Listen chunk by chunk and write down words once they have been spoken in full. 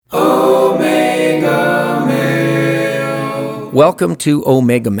Welcome to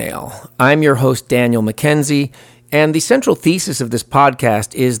Omega Male. I'm your host, Daniel Mackenzie, and the central thesis of this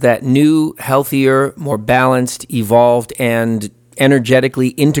podcast is that new, healthier, more balanced, evolved, and energetically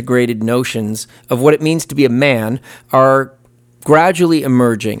integrated notions of what it means to be a man are gradually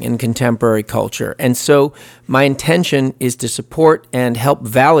emerging in contemporary culture. And so my intention is to support and help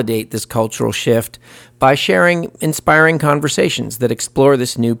validate this cultural shift by sharing inspiring conversations that explore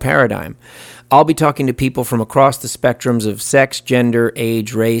this new paradigm. I'll be talking to people from across the spectrums of sex, gender,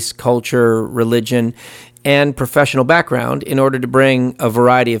 age, race, culture, religion, and professional background in order to bring a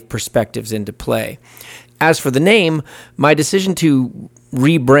variety of perspectives into play. As for the name, my decision to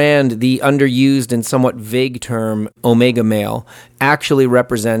rebrand the underused and somewhat vague term Omega Male actually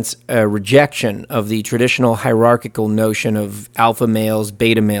represents a rejection of the traditional hierarchical notion of alpha males,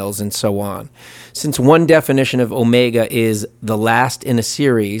 beta males, and so on. Since one definition of Omega is the last in a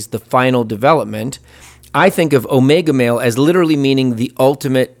series, the final development, I think of Omega Male as literally meaning the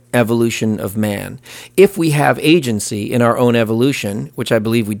ultimate evolution of man. If we have agency in our own evolution, which I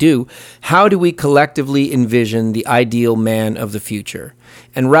believe we do, how do we collectively envision the ideal man of the future?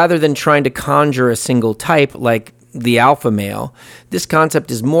 And rather than trying to conjure a single type like the alpha male, this concept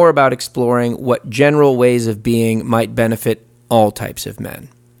is more about exploring what general ways of being might benefit all types of men.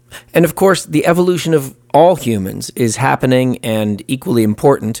 And of course, the evolution of all humans is happening and equally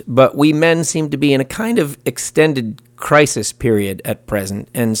important, but we men seem to be in a kind of extended crisis period at present,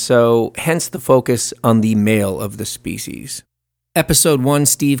 and so hence the focus on the male of the species. Episode 1,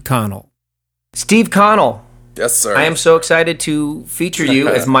 Steve Connell. Steve Connell. Yes, sir. I am so excited to feature you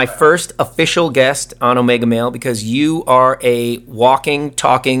as my first official guest on Omega Male because you are a walking,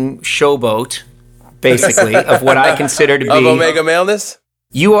 talking showboat, basically, of what I consider to be... Of Omega Maleness?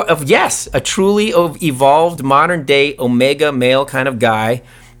 You are, yes, a truly evolved, modern-day Omega Male kind of guy.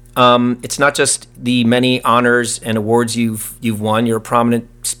 It's not just the many honors and awards you've won. You're a prominent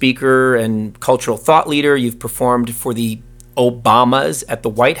speaker and cultural thought leader. You've performed for the Obamas at the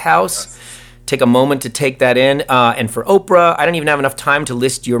White House. Yes. Take a moment to take that in. And for Oprah, I don't even have enough time to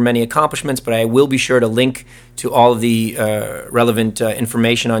list your many accomplishments, but I will be sure to link to all of the relevant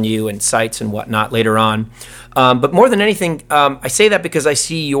information on you and sites and whatnot later on. But more than anything, I say that because I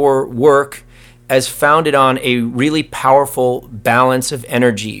see your work as founded on a really powerful balance of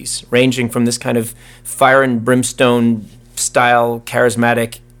energies, ranging from this kind of fire and brimstone style,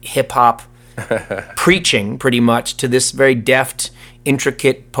 charismatic hip-hop preaching, pretty much, to this very deft,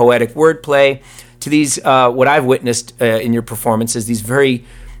 intricate, poetic wordplay, to these, what I've witnessed in your performances, these very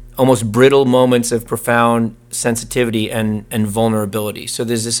almost brittle moments of profound sensitivity and vulnerability. So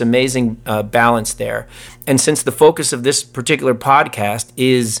there's this amazing balance there. And since the focus of this particular podcast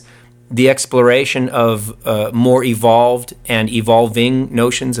is the exploration of more evolved and evolving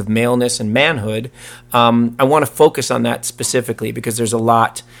notions of maleness and manhood, I want to focus on that specifically because there's a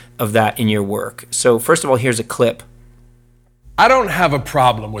lot of that in your work. So first of all, here's a clip. I don't have a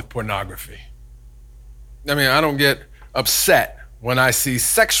problem with pornography. I mean, I don't get upset when I see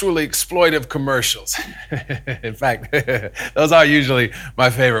sexually exploitive commercials. In fact, those are usually my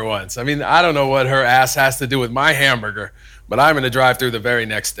favorite ones. I mean, I don't know what her ass has to do with my hamburger, but I'm in the drive-thru the very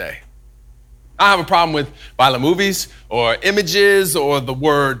next day. I have a problem with violent movies or images or the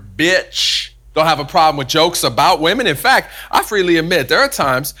word bitch. Don't have a problem with jokes about women. In fact, I freely admit there are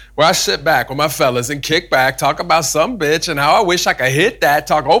times where I sit back with my fellas and kick back, talk about some bitch and how I wish I could hit that,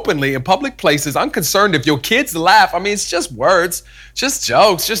 talk openly in public places. I'm concerned if your kids laugh. I mean, it's just words, just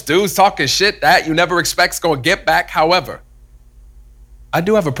jokes, just dudes talking shit that you never expect's going to get back. However, I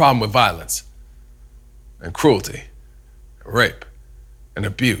do have a problem with violence and cruelty, and rape and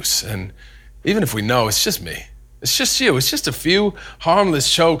abuse. And even if we know it's just me, it's just you, it's just a few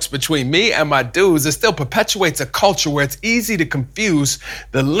harmless chokes between me and my dudes, it still perpetuates a culture where it's easy to confuse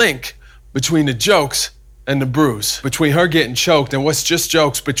the link between the jokes and the bruise, between her getting choked and what's just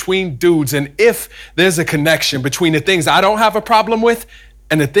jokes between dudes. And if there's a connection between the things I don't have a problem with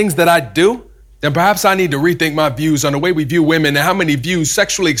and the things that I do, then perhaps I need to rethink my views on the way we view women and how many views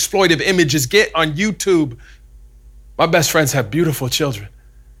sexually exploitive images get on YouTube. My best friends have beautiful children.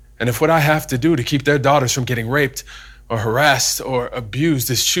 And if what I have to do to keep their daughters from getting raped or harassed or abused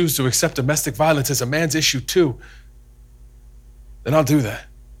is choose to accept domestic violence as a man's issue too, then I'll do that.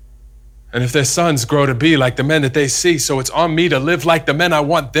 And if their sons grow to be like the men that they see, so it's on me to live like the men I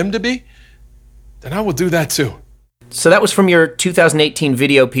want them to be, then I will do that too. So that was from your 2018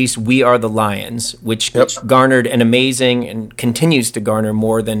 video piece, We Are the Lions, which garnered an amazing and continues to garner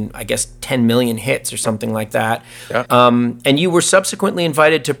more than, I guess, 10 million hits or something like that. Yeah. And you were subsequently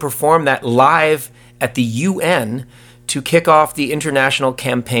invited to perform that live at the UN to kick off the international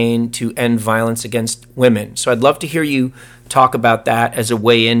campaign to end violence against women. So I'd love to hear you talk about that as a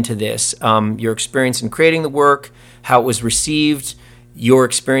way into this, your experience in creating the work, how it was received, your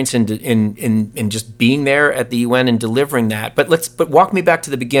experience in just being there at the UN and delivering that. But walk me back to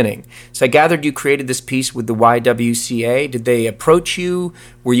the beginning. So I gathered you created this piece with the YWCA. Did they approach you?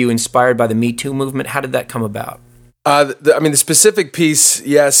 Were you inspired by the Me Too movement? How did that come about? The specific piece,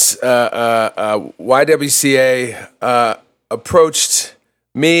 yes. YWCA approached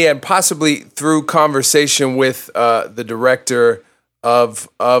me, and possibly through conversation with the director of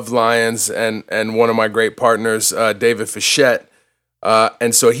Lions and one of my great partners, David Fischette.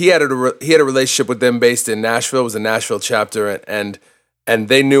 And so he had a relationship with them based in Nashville. It was a Nashville chapter, and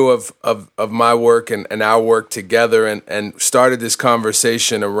they knew of my work and our work together, and started this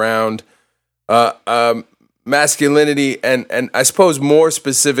conversation around masculinity and I suppose more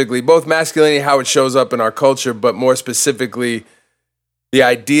specifically, both masculinity, how it shows up in our culture, but more specifically, the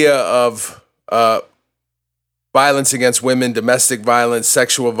idea of violence against women, domestic violence,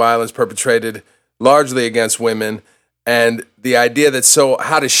 sexual violence perpetrated largely against women, and the idea that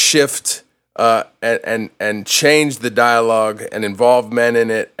how to shift and change the dialogue and involve men in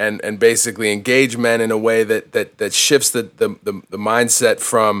it, and basically engage men in a way that shifts the mindset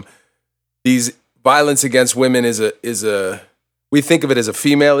from these violence against women is a we think of it as a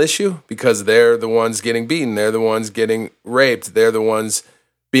female issue because they're the ones getting beaten, they're the ones getting raped, they're the ones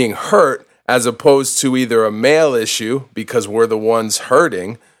being hurt, as opposed to either a male issue because we're the ones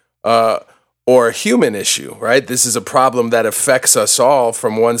hurting, or a human issue, right? This is a problem that affects us all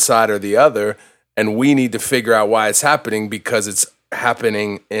from one side or the other, and we need to figure out why it's happening because it's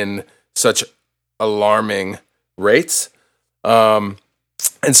happening in such alarming rates.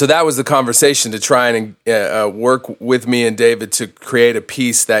 And so that was the conversation, to try and work with me and David to create a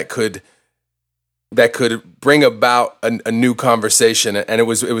piece that could bring about a new conversation. And it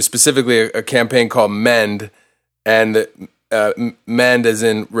was specifically a campaign called Mend, and mend as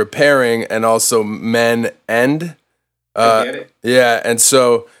in repairing, and also men end. I get it. Yeah, and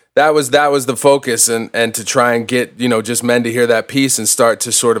so that was the focus, and to try and get just men to hear that piece and start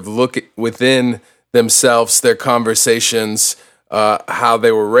to sort of look within themselves, their conversations. How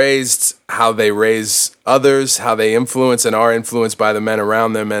they were raised, how they raise others, how they influence and are influenced by the men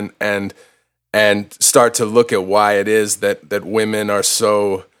around them, and start to look at why it is that women are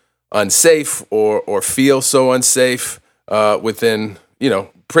so unsafe or feel so unsafe within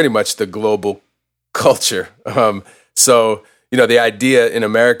pretty much the global culture. So the idea in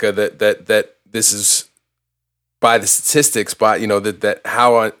America that this is, by the statistics, that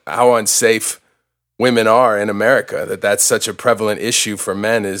how unsafe women are in America, that's such a prevalent issue for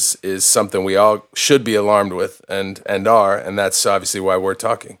men is something we all should be alarmed with and are, and that's obviously why we're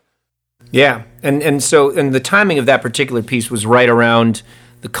talking. Yeah, and so the timing of that particular piece was right around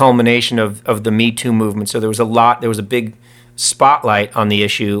the culmination of the Me Too movement. So there was a big spotlight on the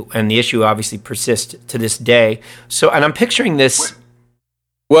issue, and the issue obviously persists to this day. So, and I'm picturing this.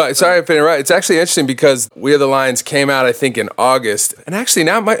 Well, sorry if I interrupt. It's actually interesting because We Are the Lions came out, I think, in August, and actually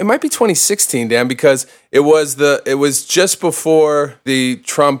now it might be 2016, Dan, because it was just before the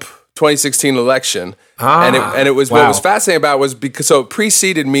Trump 2016 election, and it was, wow. What was fascinating about it was because it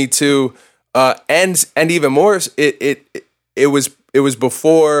preceded Me Too, and even more, it was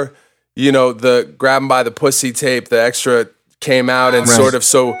before the Grab 'em by the Pussy tape, the extra came out, and right. Sort of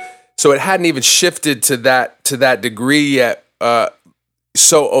so it hadn't even shifted to that degree yet.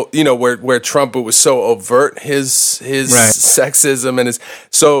 So where Trump was so overt his right. Sexism and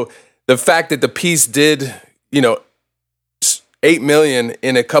so the fact that the piece did 8 million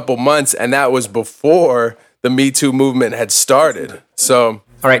in a couple months, and that was before the Me Too movement had started. So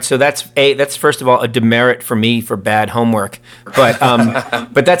all right, so that's first of all a demerit for me for bad homework, but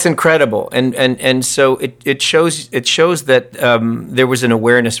but that's incredible, and so it shows that there was an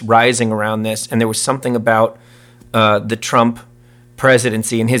awareness rising around this, and there was something about the Trump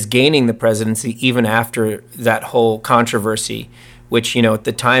presidency and his gaining the presidency even after that whole controversy, which at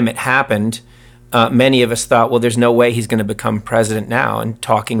the time it happened, many of us thought, well, there's no way he's going to become president now, and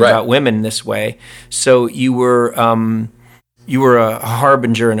talking right. about women this way. So you were a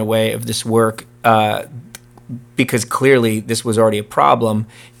harbinger in a way of this work, because clearly this was already a problem,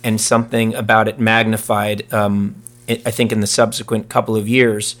 and something about it magnified, I think, in the subsequent couple of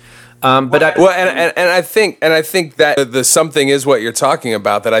years. I think that the something is what you're talking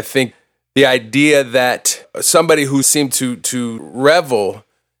about. That I think the idea that somebody who seemed to revel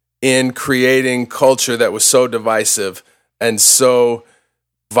in creating culture that was so divisive and so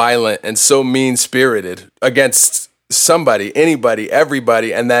violent and so mean-spirited against somebody, anybody,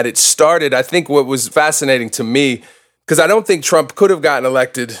 everybody, and that it started. I think what was fascinating to me because I don't think Trump could have gotten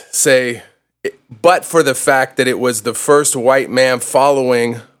elected, say, but for the fact that it was the first white man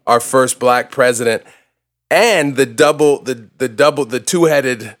following our first black president, and the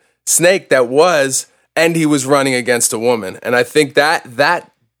two-headed snake that was, and he was running against a woman. And I think that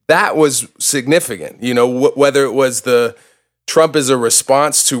was significant. You know, whether it was Trump as a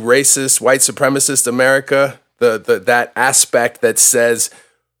response to racist, white supremacist America, that aspect that says,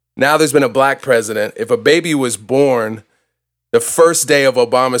 now there's been a black president. If a baby was born the first day of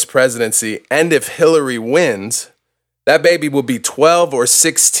Obama's presidency, and if Hillary wins, that baby will be 12 or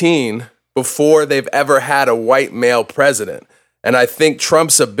 16 before they've ever had a white male president. And I think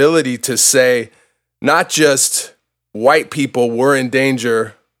Trump's ability to say, not just white people were in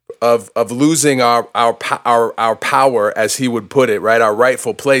danger of losing our power, as he would put it, right, our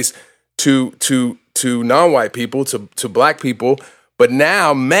rightful place to non-white people, to black people, but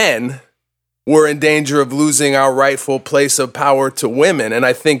now men were in danger of losing our rightful place of power to women. And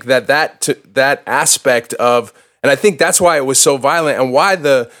I think that aspect of, and I think that's why it was so violent, and why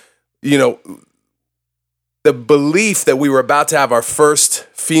the belief that we were about to have our first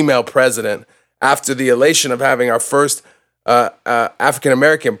female president after the elation of having our first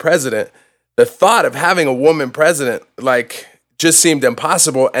African-American president, the thought of having a woman president, like, just seemed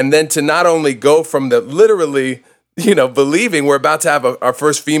impossible. And then to not only go from the literally, believing we're about to have our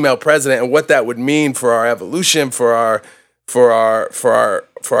first female president, and what that would mean for our evolution, for our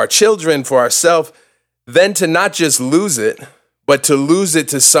children, for ourselves, then to not just lose it, but to lose it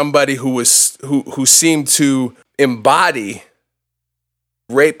to somebody who seemed to embody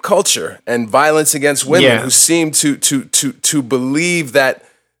rape culture and violence against women, who seemed to believe that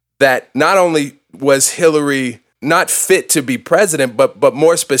not only was Hillary not fit to be president, but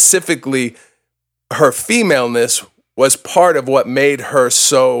more specifically, her femaleness was part of what made her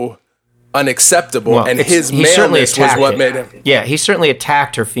so unacceptable, and his maleness was what made him. Yeah, he certainly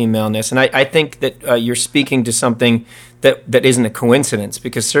attacked her femaleness, and I think that you're speaking to something that isn't a coincidence,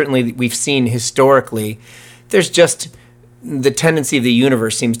 because certainly we've seen historically, there's just the tendency of the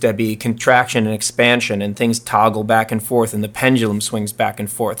universe seems to be contraction and expansion, and things toggle back and forth, and the pendulum swings back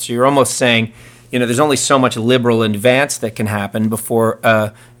and forth. So you're almost saying, there's only so much liberal advance that can happen before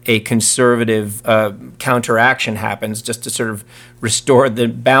a conservative counteraction happens, just to sort of restore the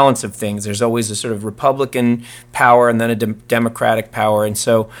balance of things. There's always a sort of Republican power and then a Democratic power. And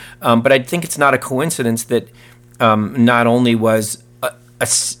so, but I think it's not a coincidence that not only was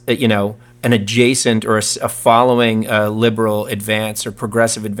an adjacent or a following liberal advance or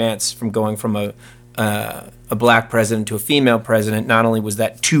progressive advance from going from a black president to a female president, not only was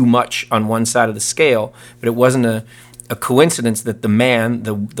that too much on one side of the scale, but it wasn't a coincidence that the man,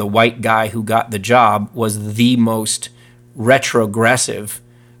 the white guy who got the job, was the most retrogressive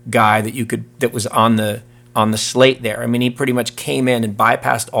guy that was on the slate there. I mean, he pretty much came in and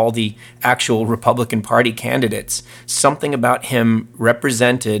bypassed all the actual Republican Party candidates. Something about him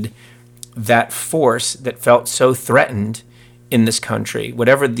represented that force that felt so threatened in this country,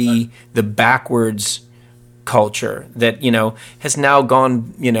 whatever the backwards culture that, has now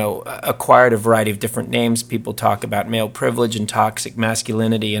gone, acquired a variety of different names. People talk about male privilege and toxic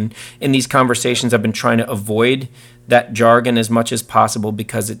masculinity. And in these conversations, I've been trying to avoid that jargon as much as possible,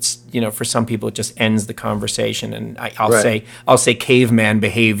 because it's, for some people, it just ends the conversation. And I'll say caveman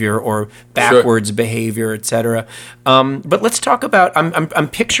behavior or backwards behavior, et cetera. But let's talk about, I'm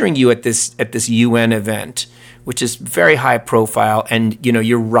picturing you at this UN event, which is very high profile. And,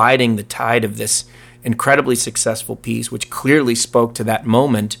 you're riding the tide of this incredibly successful piece, which clearly spoke to that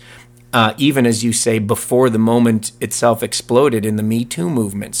moment, even as you say, before the moment itself exploded in the Me Too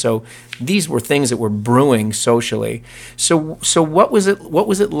movement. So these were things that were brewing socially. So what was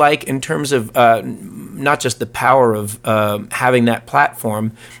it like in terms of not just the power of having that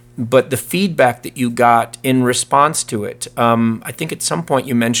platform, but the feedback that you got in response to it? I think at some point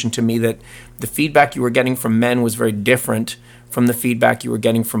you mentioned to me that the feedback you were getting from men was very different from the feedback you were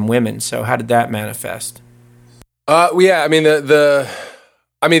getting from women. So how did that manifest? The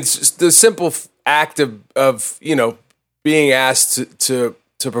simple act of being asked to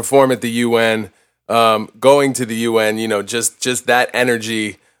perform at the UN, going to the UN, just that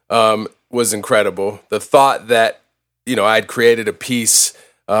energy was incredible. The thought that I'd created a piece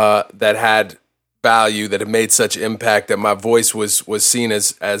that had value, that had made such impact, that my voice was seen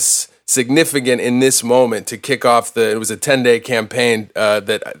as significant in this moment to kick off it was a 10-day campaign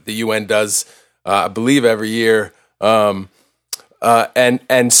that the UN does, I believe, every year. And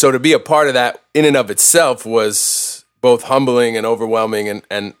so to be a part of that in and of itself was both humbling and overwhelming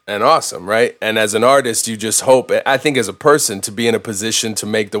and awesome, right? And as an artist, you just hope, I think as a person, to be in a position to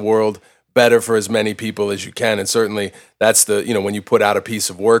make the world better for as many people as you can. And certainly that's when you put out a piece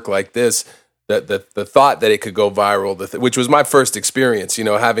of work like this, the thought that it could go viral, which was my first experience,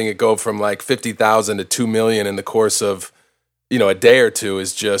 having it go from like 50,000 to 2 million in the course of, a day or two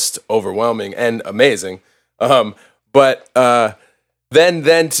is just overwhelming and amazing. But because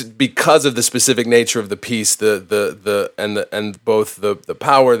of the specific nature of the piece, and both the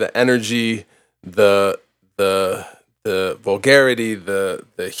power, the energy, the vulgarity,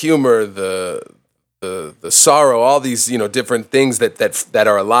 the humor, the sorrow, all these different things that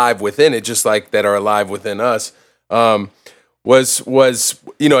are alive within it, just like that are alive within us, was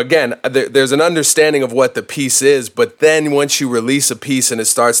again, there's an understanding of what the piece is, but then once you release a piece and it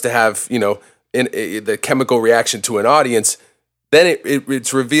starts to have the chemical reaction to an audience, then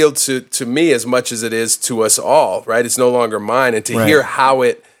it's revealed to me as much as it is to us all, right? It's no longer mine, and to hear how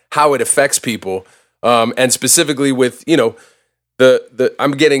it affects people, and specifically with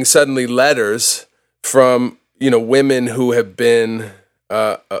I'm getting suddenly letters from women who have been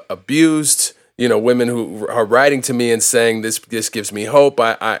abused, women who are writing to me and saying this gives me hope.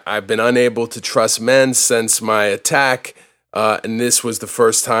 I've been unable to trust men since my attack, and this was the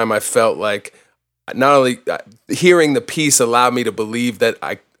first time I felt like not only hearing the piece allowed me to believe that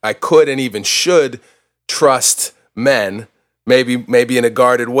I could and even should trust men, maybe in a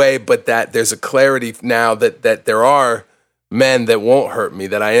guarded way, but that there's a clarity now that there are men that won't hurt me,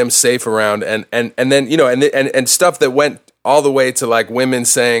 that I am safe around, and then and stuff that went all the way to like women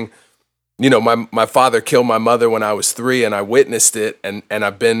saying, my father killed my mother when I was 3 and I witnessed it, and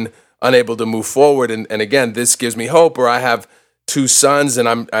I've been unable to move forward, and again, this gives me hope. Or I have 2 sons and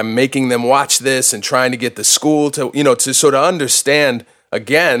I'm making them watch this and trying to get the school to to sort of understand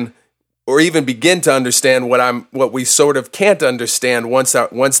again, or even begin to understand what we sort of can't understand once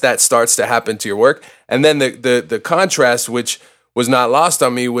that starts to happen to your work. And then the contrast, which was not lost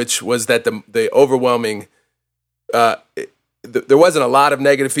on me, which was that the overwhelming, there wasn't a lot of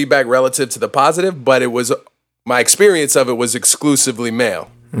negative feedback relative to the positive, but it was, my experience of it was exclusively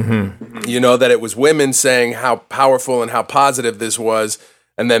male. Mm-hmm. That it was women saying how powerful and how positive this was,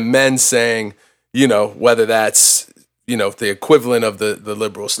 and then men saying, whether that's the equivalent of the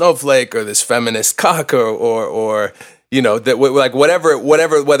liberal snowflake or this feminist cock or that like whatever,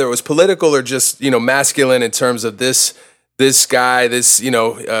 whether it was political or just masculine in terms of this guy, this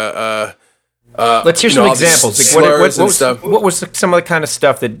let's hear some examples. Like what was some of the kind of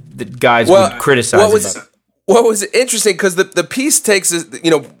stuff that guys would criticize about? What was interesting, because the piece takes,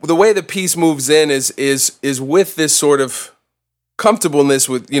 the way the piece moves in is with this sort of comfortableness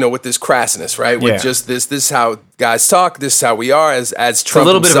with this crassness, right? With just this is how guys talk, this is how we are, as Trump a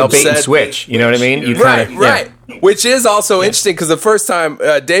little bit of a bait said. And switch, you know what I mean? You right. Which is also interesting, because the first time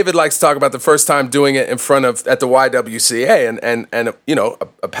David likes to talk about the first time doing it in front of at the YWCA and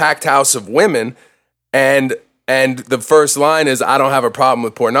a packed house of women, and the first line is, I don't have a problem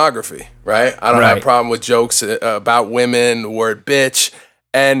with pornography, right? I don't have a problem with jokes about women, the word bitch.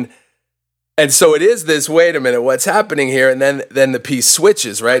 And so it is this, wait a minute, what's happening here? And then the piece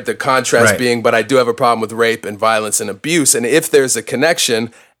switches, right? The contrast being, but I do have a problem with rape and violence and abuse. And if there's a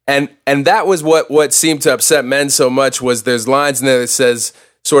connection, and that was what seemed to upset men so much, was there's lines in there that says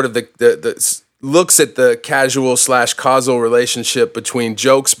sort of the looks at the casual / causal relationship between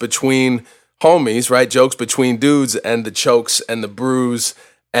jokes between homies, right? Jokes between dudes, and the chokes and the bruise,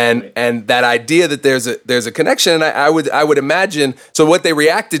 and that idea that there's a connection. And I would imagine. So what they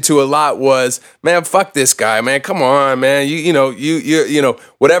reacted to a lot was, man, fuck this guy, man. Come on, man. You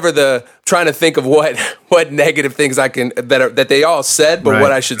whatever the, trying to think of what negative things I can that they all said, but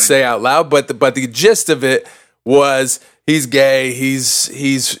what I should say out loud. But the gist of it was, he's gay, he's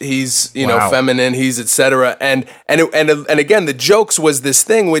feminine, he's etc. And again, the jokes was this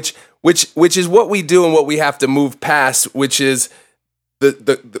thing which is what we do and what we have to move past, which is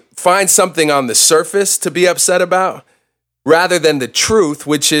the find something on the surface to be upset about, rather than the truth,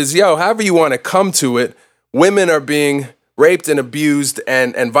 which is, however you want to come to it, women are being raped and abused,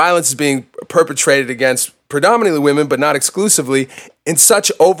 and violence is being perpetrated against predominantly women, but not exclusively, in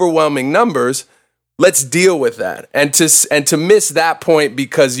such overwhelming numbers. Let's deal with that. And to miss that point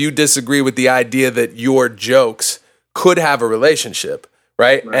because you disagree with the idea that your jokes could have a relationship,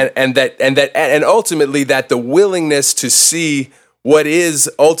 right? And ultimately that the willingness to see what is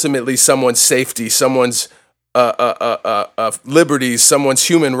ultimately someone's safety, someone's liberties, someone's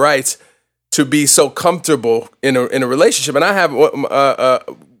human rights, to be so comfortable in a relationship. And I have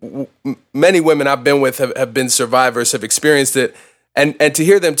many women I've been with have been survivors, have experienced it, and to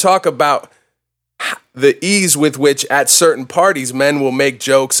hear them talk about the ease with which at certain parties men will make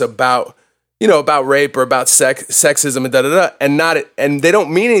jokes about about rape or about sexism and and they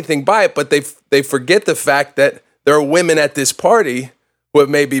don't mean anything by it, but they forget the fact that there are women at this party who have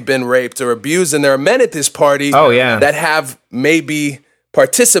maybe been raped or abused, and there are men at this party that have maybe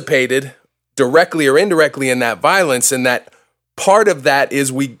participated directly or indirectly in that violence, and that part of that is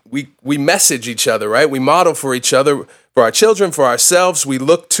we message each other, right? We model for each other, for our children, for ourselves. We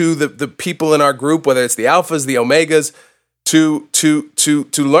look to the people in our group, whether it's the alphas, the omegas, to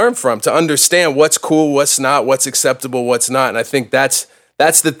learn from, to understand what's cool, what's not, what's acceptable, what's not. And I think that's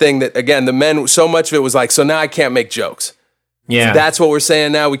the thing that, again, the men, so much of it was like, so now I can't make jokes. Yeah, that's what we're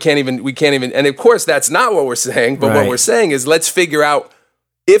saying now. We can't even. And of course, that's not what we're saying. But what we're saying is, let's figure out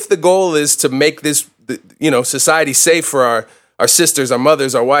if the goal is to make this, society safe for our sisters, our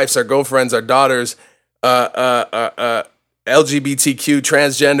mothers, our wives, our girlfriends, our daughters, LGBTQ,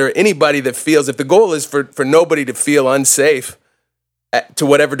 transgender, anybody that feels. If the goal is for nobody to feel unsafe, to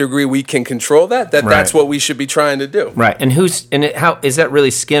whatever degree we can control that's what we should be trying to do. Right. And how is that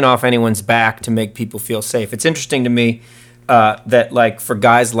really skin off anyone's back to make people feel safe? It's interesting to me. That like for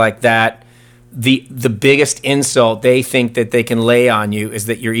guys like that, the biggest insult they think that they can lay on you is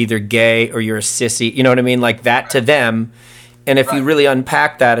that you're either gay or you're a sissy. You know what I mean? Like that to them. And if you really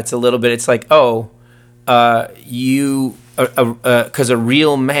unpack that, it's a little bit. It's like, because a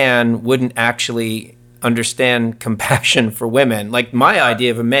real man wouldn't actually understand compassion for women. Like my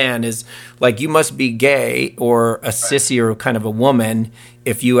idea of a man is like you must be gay or a sissy or kind of a woman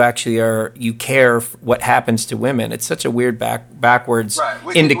if you actually you care what happens to women. It's such a weird backwards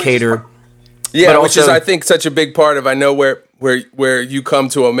indicator. Which is I think such a big part of I know where you come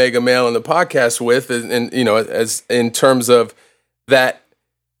to Omega Male in the podcast with, and as in terms of that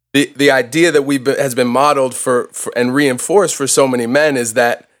the idea that has been modeled for and reinforced for so many men is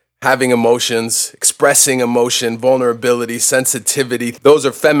that having emotions, expressing emotion, vulnerability, sensitivity, those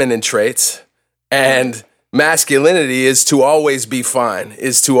are feminine traits. And masculinity is to always be fine,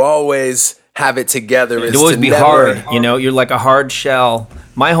 is to always have it together. It always be hard, you're like a hard shell.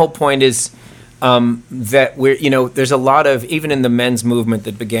 My whole point is that there's a lot of, even in the men's movement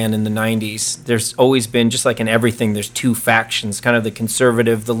that began in the 90s, there's always been, just like in everything, there's two factions, kind of the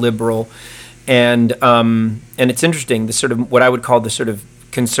conservative, the liberal. And it's interesting, the sort of, what I would call the sort of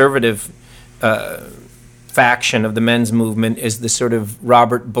conservative faction of the men's movement is the sort of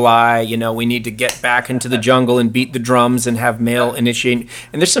Robert Bly, we need to get back into the jungle and beat the drums and have male initiating.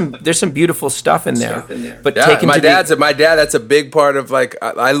 And there's some beautiful stuff in there. But my dad, that's a big part of like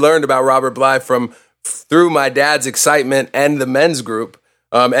I learned about Robert Bly through my dad's excitement and the men's group.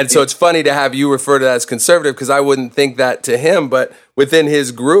 And so it's funny to have you refer to that as conservative because I wouldn't think that to him, but within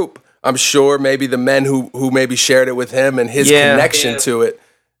his group, I'm sure maybe the men who maybe shared it with him and his connection to it.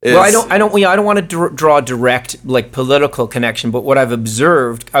 Well, I don't want to draw a direct like political connection, but what I've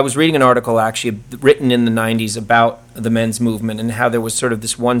observed, I was reading an article actually written in the 90s about the men's movement and how there was sort of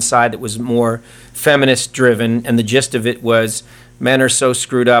this one side that was more feminist driven, and the gist of it was men are so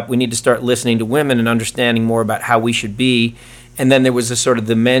screwed up, we need to start listening to women and understanding more about how we should be. And then there was a sort of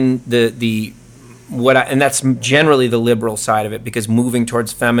the men, and that's generally the liberal side of it, because moving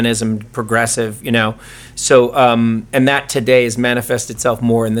towards feminism, progressive, So, and that today has manifested itself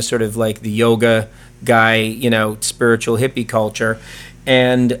more in this sort of like the yoga guy, spiritual hippie culture,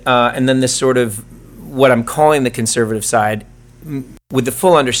 and then this sort of what I'm calling the conservative side, with the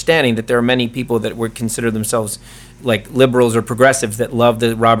full understanding that there are many people that would consider themselves like liberals or progressives that love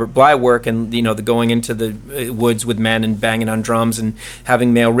the Robert Bly work and the going into the woods with men and banging on drums and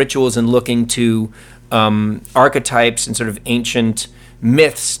having male rituals and looking to archetypes and sort of ancient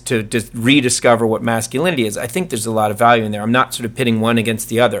myths to rediscover what masculinity is. I think there's a lot of value in there. I'm not sort of pitting one against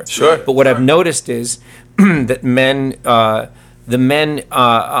the other. Sure. But what I've noticed is that the men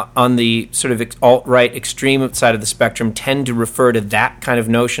on the sort of alt-right extreme side of the spectrum tend to refer to that kind of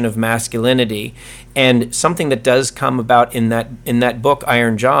notion of masculinity. And something that does come about in that book,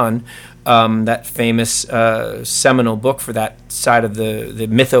 Iron John, that famous seminal book for that side of the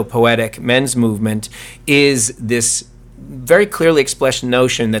mythopoetic men's movement, is this very clearly expressed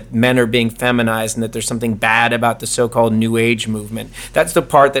notion that men are being feminized and that there's something bad about the so-called New Age movement. That's the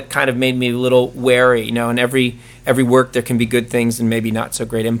part that kind of made me a little wary. In every work there can be good things and maybe not so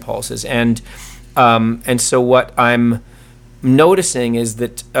great impulses. And so what I'm noticing is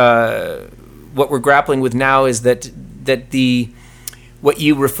that what we're grappling with now is that what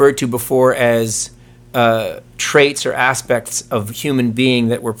you referred to before as traits or aspects of human being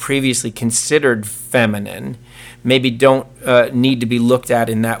that were previously considered feminine maybe don't need to be looked at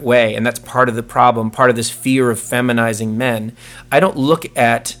in that way. And that's part of the problem, part of this fear of feminizing men. I don't look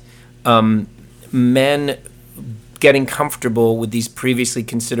at men getting comfortable with these previously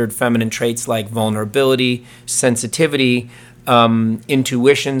considered feminine traits like vulnerability, sensitivity,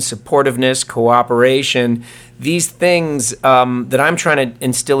 intuition, supportiveness, cooperation, these things that I'm trying to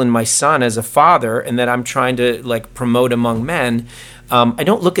instill in my son as a father, and that I'm trying to like promote among men. I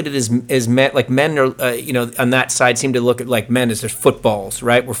don't look at it as men, like men are, on that side seem to look at like men as there's footballs,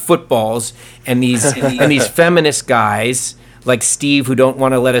 right? We're footballs, and these feminist guys like Steve who don't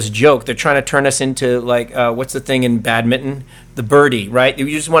want to let us joke. They're trying to turn us into like what's the thing in badminton? The birdie, right? You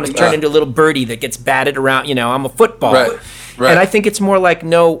just want to turn into a little birdie that gets batted around. I'm a football. Right. And I think it's more like,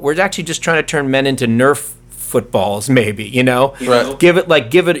 no, we're actually just trying to turn men into Nerf footballs, maybe, Right. Give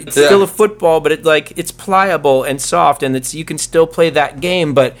it, it's still a football, but it's pliable and soft, and you can still play that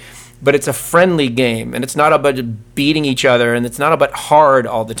game, but it's a friendly game, and it's not about beating each other, and it's not about hard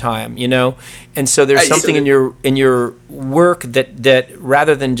all the time, And so there's something in your work that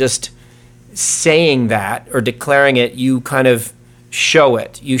rather than just saying that or declaring it, you kind of show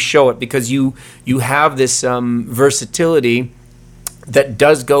it. You show it because you have this versatility that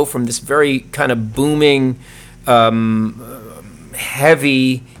does go from this very kind of booming,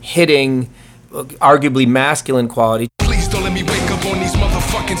 heavy hitting, arguably masculine quality. Please don't let me wake up on these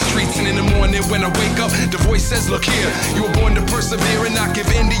motherfucking streets, and in the morning when I wake up, the voice says, look here, you were born to persevere and not give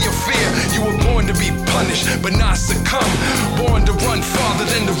in to your fear. You were born to be punished, but not succumb. Born to run farther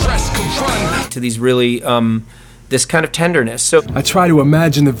than the rest can run. To these really, this kind of tenderness. So I try to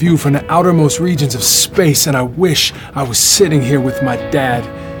imagine the view from the outermost regions of space, and I wish I was sitting here with my dad.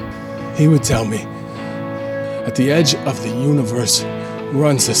 He would tell me, at the edge of the universe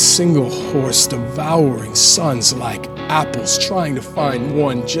runs a single horse devouring suns like apples, trying to find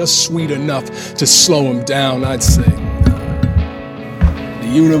one just sweet enough to slow him down. I'd say,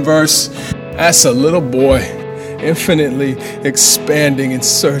 the universe, that's a little boy, infinitely expanding in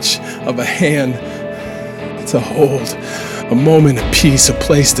search of a hand to hold, a moment of peace, a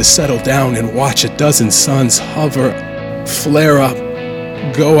place to settle down and watch a dozen suns hover, flare up,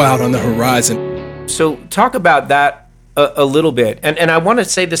 go out on the horizon. So talk about that a little bit. And I want to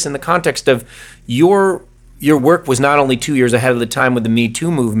say this in the context of your work was not only 2 years ahead of the time with the Me Too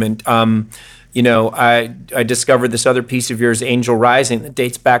movement. I discovered this other piece of yours, Angel Rising, that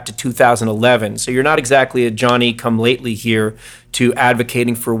dates back to 2011. So you're not exactly a Johnny-come-lately here to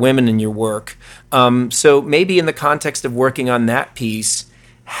advocating for women in your work. So maybe in the context of working on that piece,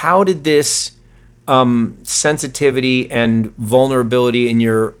 how did this sensitivity and vulnerability in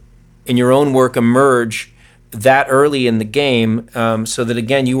your own work emerge that early in the game, so that,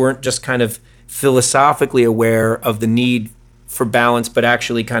 again, you weren't just kind of philosophically aware of the need for balance, but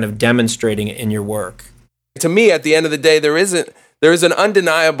actually kind of demonstrating it in your work? To me, at the end of the day, there is an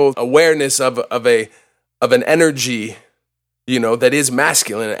undeniable awareness of an energy, that is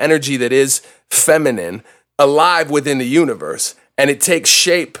masculine, an energy that is feminine, alive within the universe, and it takes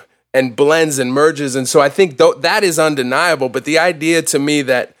shape and blends and merges. And so I think that is undeniable. But the idea to me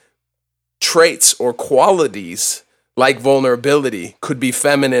that traits or qualities like vulnerability could be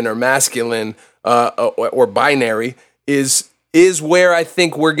feminine or masculine or binary is where I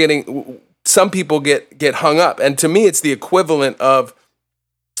think we're getting, some people get hung up. And to me, it's the equivalent of,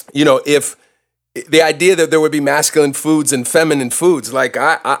 if the idea that there would be masculine foods and feminine foods. Like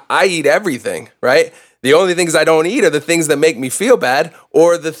I eat everything, right? The only things I don't eat are the things that make me feel bad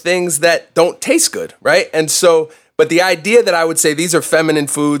or the things that don't taste good, right? And so, but the idea that I would say these are feminine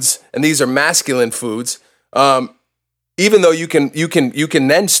foods and these are masculine foods, even though you can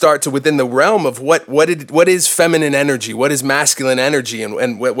then start to within the realm of what is feminine energy, what is masculine energy,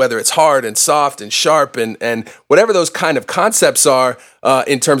 and whether it's hard and soft and sharp and whatever those kind of concepts are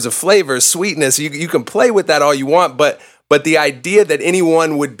in terms of flavors, sweetness, you can play with that all you want, but the idea that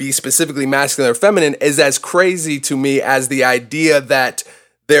anyone would be specifically masculine or feminine is as crazy to me as the idea that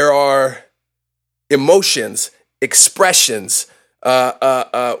there are emotions, expressions,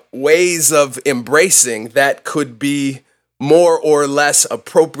 ways of embracing that could be more or less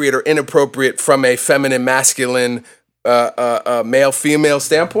appropriate or inappropriate from a feminine, masculine, male, female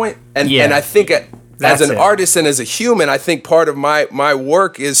standpoint. And I think as an artist and as a human, I think part of my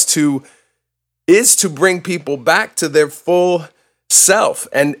work is to bring people back to their full self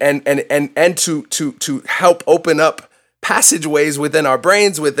and to help open up passageways within our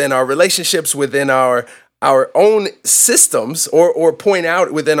brains, within our relationships, within our own systems, or point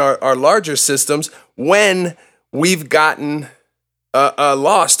out within our larger systems when we've gotten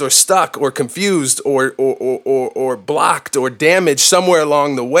lost or stuck or confused or blocked or damaged somewhere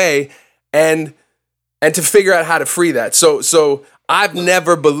along the way, and to figure out how to free that. So I've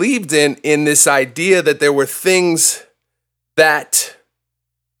never believed in this idea that there were things that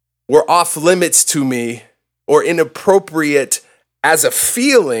were off limits to me or inappropriate as a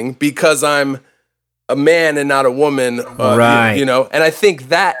feeling because I'm a man and not a woman, right? You know, and I think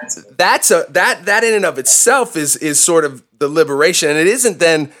that in and of itself is sort of the liberation, and it isn't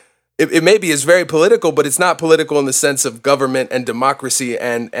then. It maybe is very political, but it's not political in the sense of government and democracy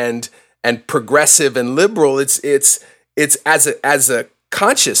and progressive and liberal. It's as a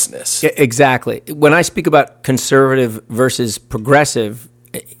consciousness. Yeah, exactly. When I speak about conservative versus progressive,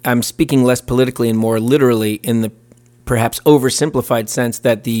 I'm speaking less politically and more literally in the perhaps oversimplified sense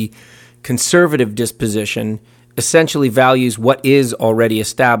that the conservative disposition essentially values what is already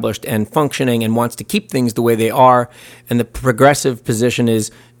established and functioning and wants to keep things the way they are. And the progressive position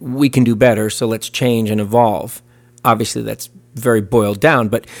is we can do better, so let's change and evolve. Obviously, that's very boiled down.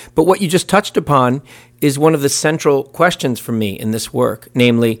 But what you just touched upon is one of the central questions for me in this work,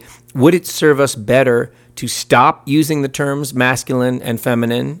 namely, would it serve us better to stop using the terms masculine and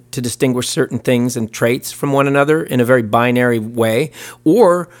feminine to distinguish certain things and traits from one another in a very binary way?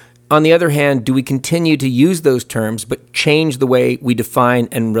 Or, on the other hand, do we continue to use those terms but change the way we define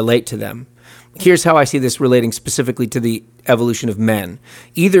and relate to them? Here's how I see this relating specifically to the evolution of men.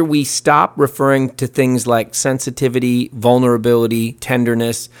 Either we stop referring to things like sensitivity, vulnerability,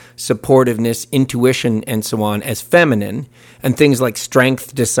 tenderness, supportiveness, intuition, and so on as feminine, and things like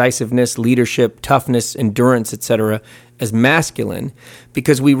strength, decisiveness, leadership, toughness, endurance, etc. as masculine,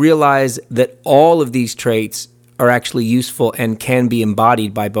 because we realize that all of these traits are actually useful and can be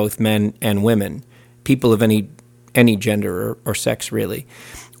embodied by both men and women, people of any gender or sex, really.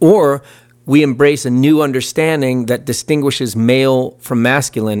 Or we embrace a new understanding that distinguishes male from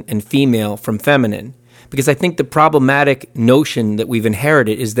masculine and female from feminine. Because I think the problematic notion that we've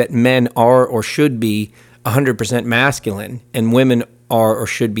inherited is that men are or should be 100% masculine and women are or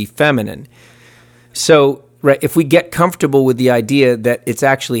should be feminine. So, right, if we get comfortable with the idea that it's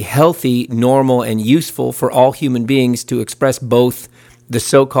actually healthy, normal, and useful for all human beings to express both the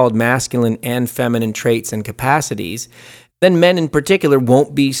so-called masculine and feminine traits and capacities, then men in particular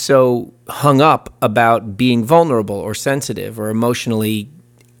won't be so hung up about being vulnerable or sensitive or emotionally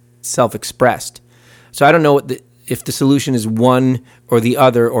self-expressed. So I don't know if the solution is one or the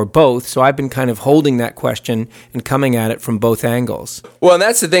other or both, so I've been kind of holding that question and coming at it from both angles. Well, and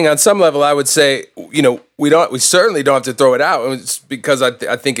that's the thing. On some level, I would say, you know, we certainly don't have to throw it out. It's because I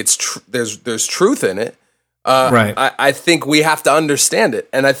think there's truth in it. Right. I think we have to understand it,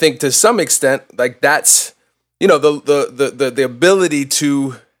 and I think to some extent, like that's, you know, the ability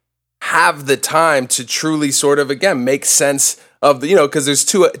to have the time to truly sort of, again, make sense of the, you know, because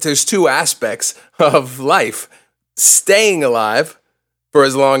there's two aspects of life: staying alive for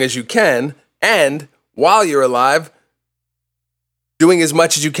as long as you can, and while you're alive, doing as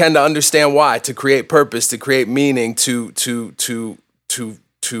much as you can to understand why, to create purpose, to create meaning, to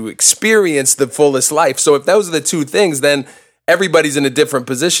experience the fullest life. So if those are the two things, then everybody's in a different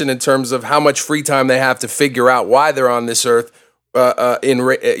position in terms of how much free time they have to figure out why they're on this earth,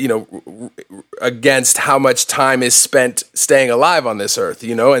 against how much time is spent staying alive on this earth,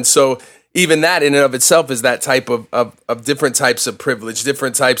 you know? And so even that in and of itself is that type of different types of privilege,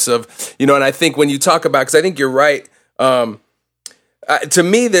 different types of, you know, and I think when you talk about, because I think you're right, to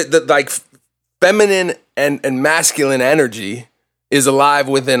me, that like feminine and masculine energy is alive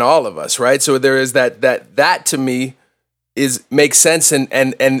within all of us, right? So there is that to me makes sense and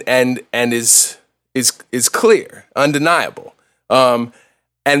is clear, undeniable. And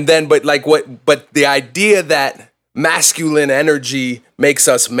then, but the idea that masculine energy makes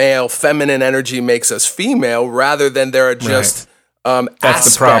us male, feminine energy makes us female, rather than there are just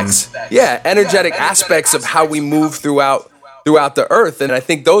aspects, energetic aspects of how we move throughout the earth. And I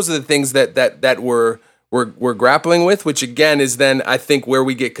think those are the things that we're grappling with, which again is then I think where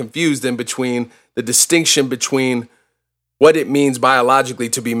we get confused in between the distinction between what it means biologically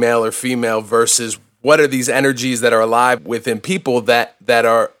to be male or female versus what are these energies that are alive within people that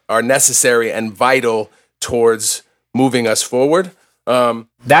are necessary and vital towards moving us forward.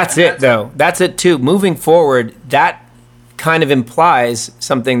 That's it, though. That's it, too. Moving forward, that kind of implies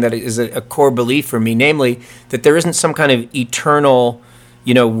something that is a core belief for me, namely that there isn't some kind of eternal,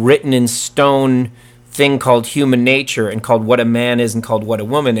 written in stone thing called human nature and called what a man is and called what a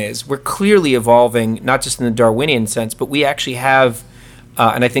woman is. We're clearly evolving, not just in the Darwinian sense, but we actually have,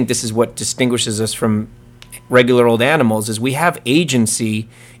 and I think this is what distinguishes us from regular old animals, is we have agency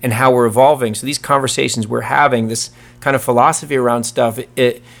in how we're evolving. So these conversations we're having, this kind of philosophy around stuff,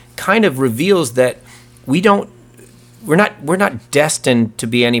 it kind of reveals that we're not destined to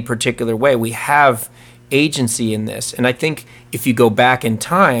be any particular way. We have agency in this. And I think if you go back in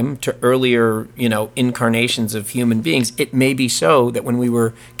time to earlier, incarnations of human beings, it may be so that when we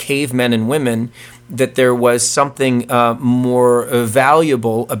were cavemen and women, that there was something more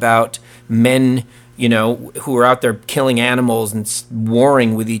valuable about men, who were out there killing animals and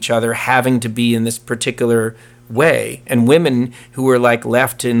warring with each other, having to be in this particular way, and women who were like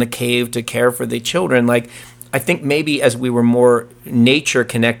left in the cave to care for the children. Like, I think maybe as we were more nature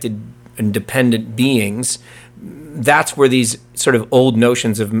connected and dependent beings, that's where these sort of old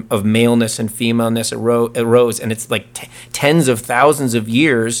notions of maleness and femaleness arose. And it's like tens of thousands of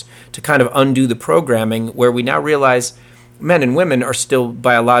years to kind of undo the programming, where we now realize men and women are still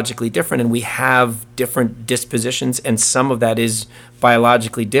biologically different, and we have different dispositions, and some of that is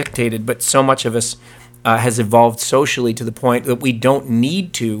biologically dictated, but so much of us has evolved socially to the point that we don't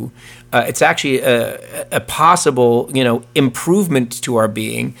need to. It's actually a possible, improvement to our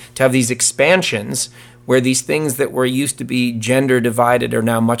being to have these expansions where these things that were used to be gender divided are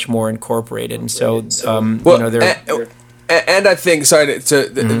now much more incorporated. And so, they're... And I think,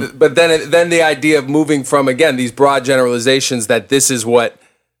 but then the idea of moving from, again, these broad generalizations that this is what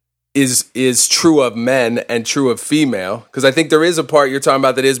is true of men and true of female, because I think there is a part you're talking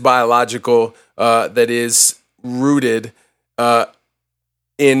about that is biological, that is rooted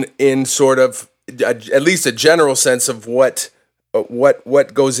in sort of at least a general sense of what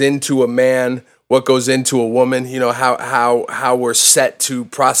goes into a man, what goes into a woman, how we're set to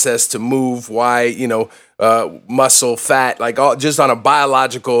process, to move, why, muscle, fat, like all just on a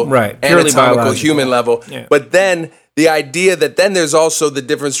biological, anatomical, human level. Yeah. But then the idea that then there's also the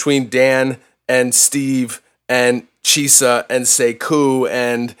difference between Dan and Steve and Chisa and Sekou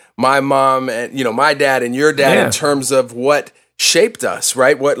and my mom and, my dad and your dad in terms of what shaped us,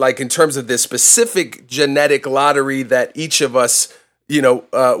 right? What, like, in terms of this specific genetic lottery that each of us,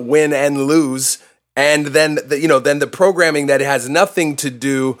 win and lose. And then, the programming that has nothing to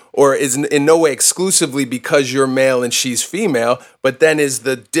do or is in no way exclusively because you're male and she's female, but then is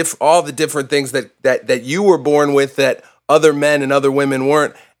all the different things that you were born with that other men and other women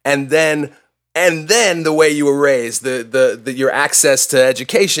weren't. And then the way you were raised, the your access to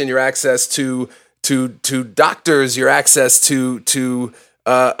education, your access to doctors, your access to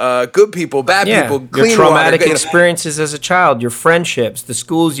good people, bad people, clean your traumatic water, experiences as a child, your friendships, the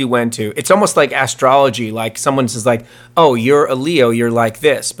schools you went to. It's almost like astrology. Like someone says, like, "Oh, you're a Leo, you're like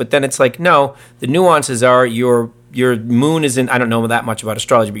this," but then it's like, no, the nuances are your moon is in. I don't know that much about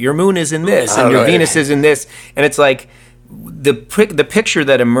astrology, but your moon is in this, and your Venus is in this, and it's like the picture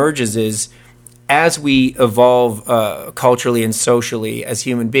that emerges is, as we evolve culturally and socially as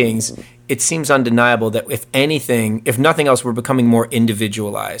human beings, it seems undeniable that if nothing else, we're becoming more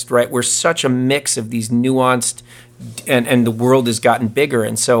individualized, right? We're such a mix of these nuanced, and the world has gotten bigger.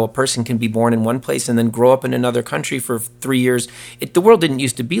 And so a person can be born in one place and then grow up in another country for 3 years. The world didn't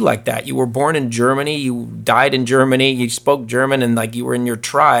used to be like that. You were born in Germany, you died in Germany, you spoke German, and like you were in your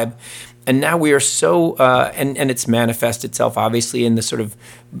tribe. And now we are so, and it's manifest itself obviously in the sort of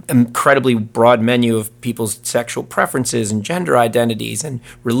incredibly broad menu of people's sexual preferences and gender identities and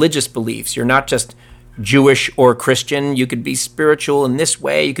religious beliefs. You're not just Jewish or Christian. You could be spiritual in this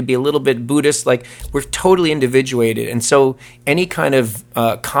way. You could be a little bit Buddhist. Like, we're totally individuated. And so any kind of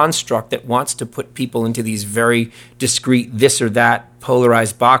construct that wants to put people into these very discrete this or that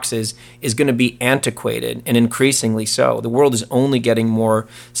polarized boxes is going to be antiquated, and increasingly so. The world is only getting more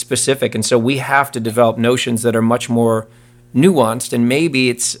specific. And so we have to develop notions that are much more nuanced, and maybe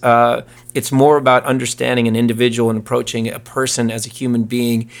it's more about understanding an individual and approaching a person as a human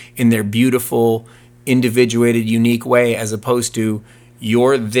being in their beautiful, individuated, unique way, as opposed to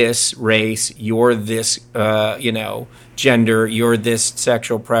you're this race, you're this gender, you're this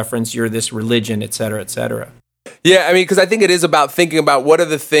sexual preference, you're this religion, et cetera, et cetera. Yeah, I mean, because I think it is about thinking about what are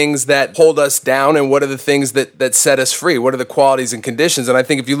the things that hold us down and what are the things that set us free. What are the qualities and conditions? And I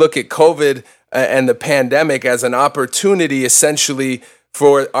think if you look at COVID and the pandemic as an opportunity, essentially,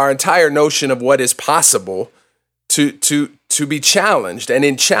 for our entire notion of what is possible to be challenged. And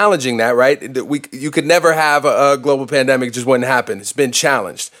in challenging that, right, you could never have a global pandemic; it just wouldn't happen. It's been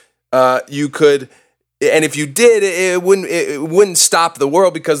challenged. You could. And if you did, it wouldn't stop the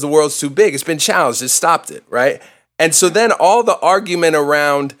world because the world's too big. It's been challenged. It stopped it, right? And so then all the argument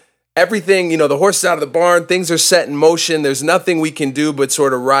around everything, the horse is out of the barn, things are set in motion, there's nothing we can do but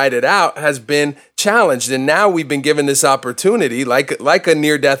sort of ride it out, has been challenged. And now we've been given this opportunity, like a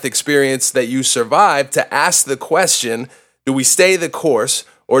near-death experience that you survived, to ask the question, do we stay the course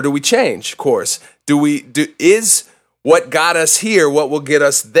or do we change course? Is what got us here what will get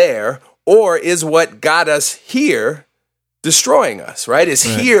us there? Or is what got us here destroying us, right? Is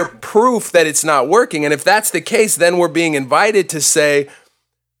here proof that it's not working. And if that's the case, then we're being invited to say,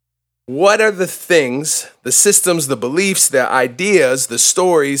 what are the things, the systems, the beliefs, the ideas, the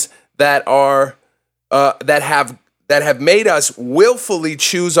stories that are that have made us willfully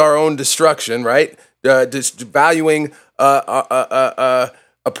choose our own destruction, right? Just valuing a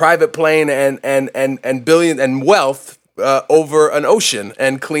private plane and billion and wealth over an ocean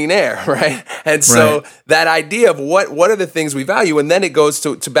and clean air, right? And so that idea of what are the things we value, and then it goes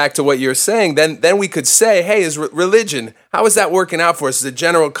to back to what you're saying. Then we could say, hey, is religion, how is that working out for us as a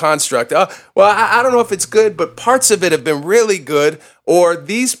general construct? Well, I don't know if it's good, but parts of it have been really good. Or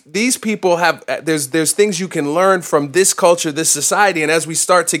these people have there's things you can learn from this culture, this society, and as we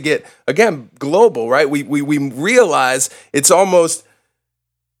start to get again global, right? We realize it's almost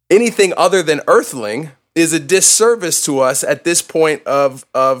anything other than earthling is a disservice to us at this point of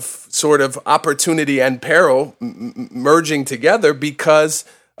sort of opportunity and peril merging together, because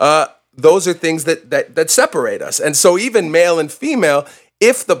those are things that separate us. And so even male and female,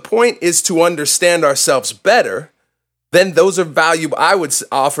 if the point is to understand ourselves better, then those are valuable. I would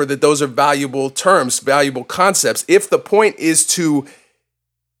offer that those are valuable terms, valuable concepts. If the point is to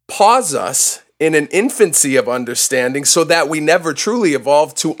pause us in an infancy of understanding so that we never truly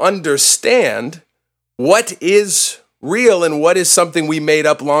evolve to understand what is real and what is something we made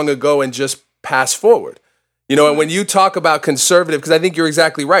up long ago and just pass forward. You know, and when you talk about conservative, because I think you're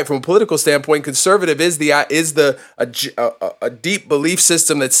exactly right, from a political standpoint, conservative is a deep belief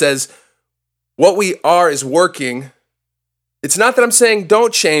system that says what we are is working. It's not that I'm saying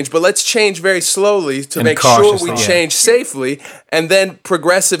don't change, but let's change very slowly to make sure we change safely. And then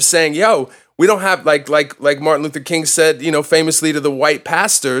progressive saying, yo, we don't have, like Martin Luther King said, you know, famously to the white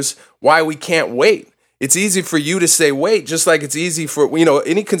pastors, why we can't wait. It's easy for you to say wait, just like it's easy for, you know,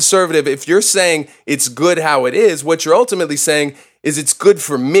 any conservative. If you're saying it's good how it is, what you're ultimately saying is it's good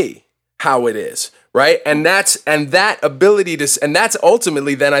for me how it is, right? And that's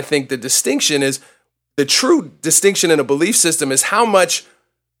ultimately then I think the distinction is, the true distinction in a belief system is how much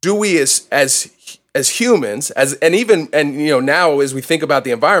do we as humans, and you know, now as we think about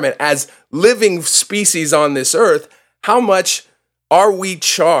the environment as living species on this earth, how much are we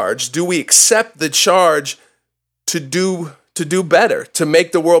charged? Do we accept the charge to do better, to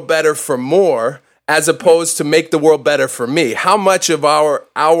make the world better for more, as opposed to make the world better for me? How much of our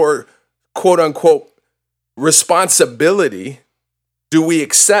quote unquote responsibility do we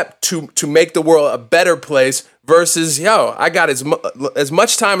accept to make the world a better place versus, yo, I got as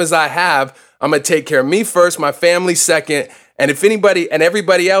much time as I have, I'm going to take care of me first, my family second, and if anybody and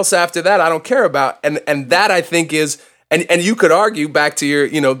everybody else after that, I don't care about. And that I think is, and you could argue back to your,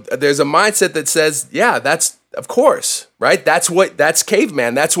 you know, there's a mindset that says, yeah, that's, of course, right? That's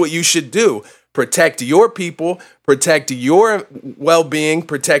caveman. That's what you should do. Protect your people, protect your well-being,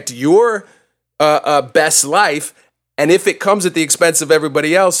 protect your best life. And if it comes at the expense of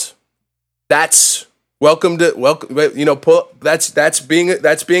everybody else, that's welcome, you know, that's being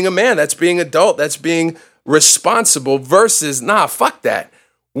a man, that's being adult, that's being responsible versus, nah, fuck that.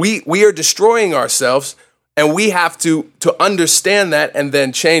 We are destroying ourselves, and we have to understand that and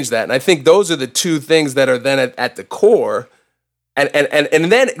then change that. And I think those are the two things that are then at the core. And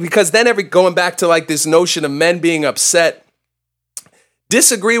then, because then going back to like this notion of men being upset,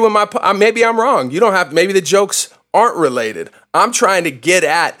 disagree with maybe I'm wrong. You don't have, maybe the jokes aren't related. I'm trying to get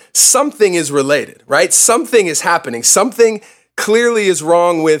at something is related, right? Something is happening. Something clearly is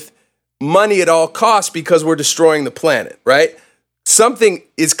wrong with money at all costs because we're destroying the planet, right? Something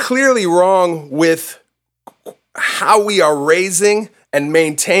is clearly wrong with how we are raising and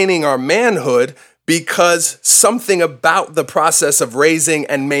maintaining our manhood, because something about the process of raising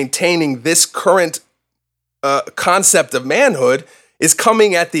and maintaining this current concept of manhood is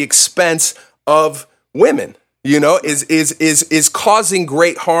coming at the expense of women. You know, is causing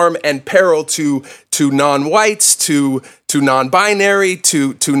great harm and peril to non-whites, to non-binary,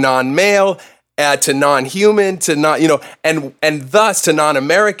 to non-male, to non-human, to not, you know, and thus to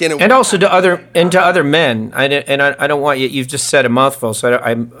non-American, and also to other men. I don't want you. You've just said a mouthful, so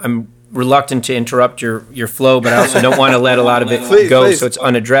I'm reluctant to interrupt your flow, but I also don't want to let a lot of it go, so it's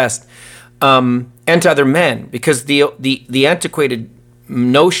unaddressed. And to other men, because the antiquated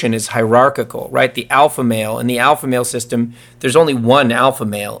notion is hierarchical, right? The alpha male, in the alpha male system, there's only one alpha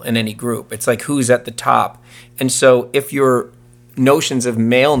male in any group. It's like who's at the top. And so if your notions of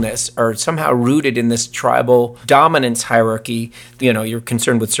maleness are somehow rooted in this tribal dominance hierarchy, you know, you're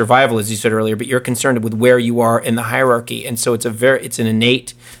concerned with survival, as you said earlier, but you're concerned with where you are in the hierarchy. And so it's an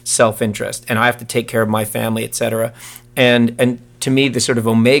innate self-interest, and I have to take care of my family, etc. And to me, the sort of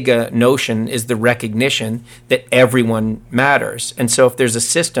omega notion is the recognition that everyone matters. And so if there's a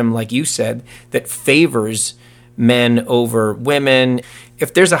system, like you said, that favors men over women,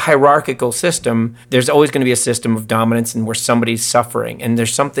 if there's a hierarchical system, there's always going to be a system of dominance and where somebody's suffering. And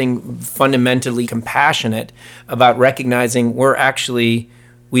there's something fundamentally compassionate about recognizing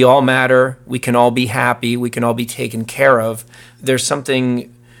we all matter, we can all be happy, we can all be taken care of. There's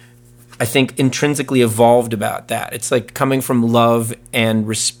something, I think, intrinsically evolved about that. It's like coming from love and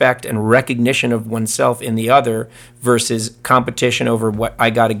respect and recognition of oneself in the other versus competition over what I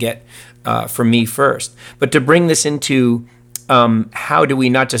got to get for me first. But to bring this into how do we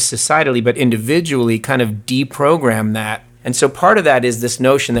not just societally but individually kind of deprogram that? And so part of that is this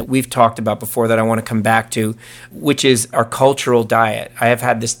notion that we've talked about before that I want to come back to, which is our cultural diet. I have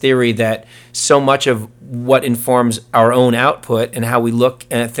had this theory that so much of what informs our own output and how we look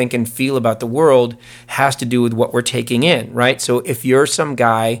and think and feel about the world has to do with what we're taking in, right? So if you're some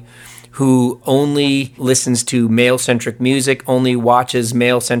guy who only listens to male-centric music, only watches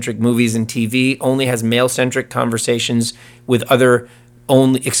male-centric movies and TV, only has male-centric conversations with other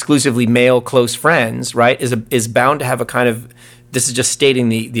only exclusively male close friends, right, is bound to have a kind of, this is just stating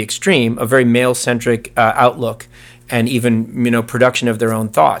the extreme, a very male-centric outlook and even, production of their own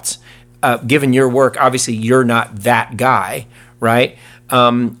thoughts. Given your work, obviously you're not that guy, right?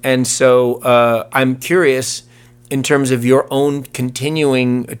 And so I'm curious in terms of your own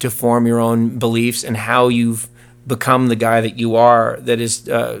continuing to form your own beliefs and how you've become the guy that you are that is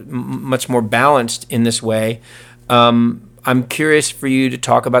much more balanced in this way. I'm curious for you to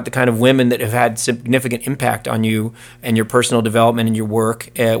talk about the kind of women that have had significant impact on you and your personal development and your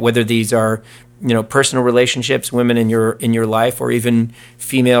work, whether these are, personal relationships, women in your life, or even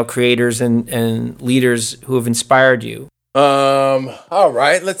female creators and leaders who have inspired you. All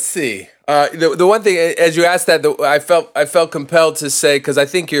right, let's see. The one thing, as you asked that, I felt compelled to say, because I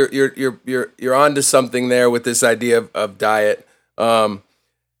think you're onto something there with this idea of diet.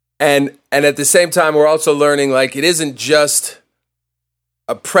 And at the same time, we're also learning, like, it isn't just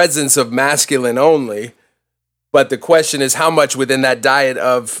a presence of masculine only, but the question is how much within that diet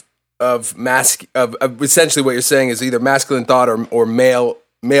of essentially what you're saying is either masculine thought or male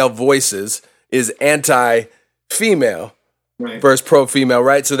voices is anti-female, right, versus pro-female,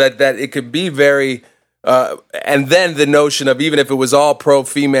 right? So that it could be very, and then the notion of even if it was all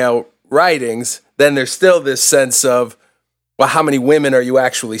pro-female writings, then there's still this sense of, well, how many women are you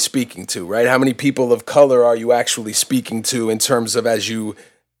actually speaking to, right? How many people of color are you actually speaking to in terms of as you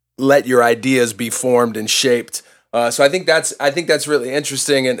let your ideas be formed and shaped? So I think that's really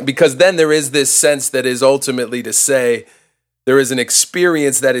interesting, and because then there is this sense that is ultimately to say there is an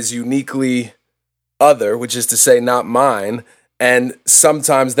experience that is uniquely other, which is to say not mine, and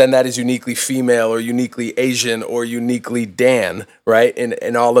sometimes then that is uniquely female or uniquely Asian or uniquely Dan, right?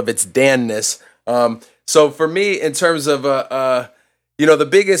 In all of its Dan-ness. So for me, in terms of, the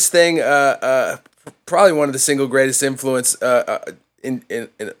biggest thing, probably one of the single greatest influence in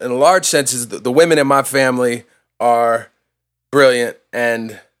a large sense is the women in my family are brilliant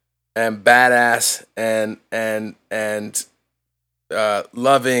and badass and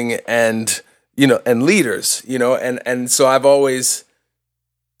loving and leaders, and so I've always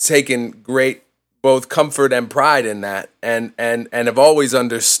taken great both comfort and pride in that, and have always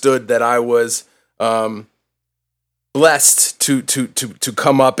understood that I was blessed to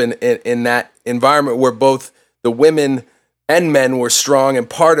come up in that environment where both the women and men were strong, and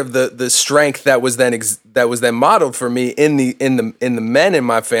part of the strength that was then modeled for me in the men in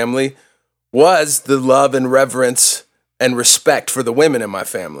my family was the love and reverence and respect for the women in my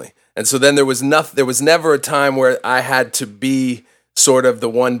family. And so then there was never a time where I had to be sort of the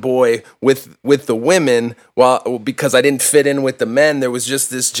one boy with the women, because I didn't fit in with the men. There was just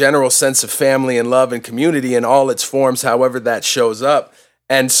this general sense of family and love and community in all its forms, however that shows up.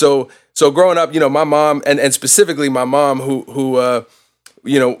 And so growing up, my mom, and specifically my mom, who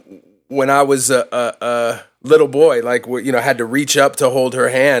when I was a little boy, like, had to reach up to hold her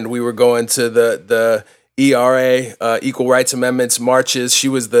hand. We were going to the ERA, Equal Rights Amendments marches. She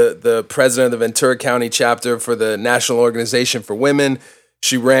was the president of the Ventura County chapter for the National Organization for Women.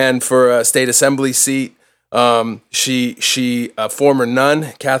 She ran for a state assembly seat. She a former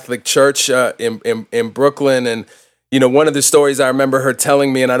nun, Catholic Church in Brooklyn. And, one of the stories I remember her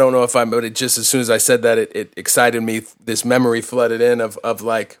telling me, and I don't know but it just as soon as I said that, it excited me. This memory flooded in of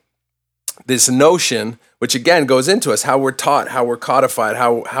like this notion, which again goes into us, how we're taught, how we're codified,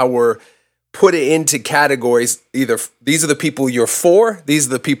 how we're put it into categories. Either these are the people you're for, these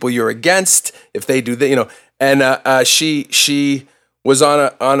are the people you're against. If they do that, And she was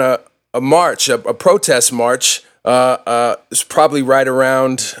on a march, a protest march It's probably right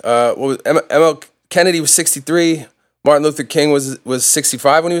around ML Kennedy was 63. Martin Luther King was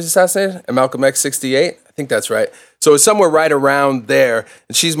 65 when he was assassinated, and Malcolm X 68. I think that's right. So it's somewhere right around there.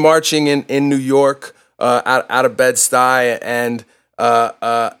 And she's marching in New York, out of Bed-Stuy, and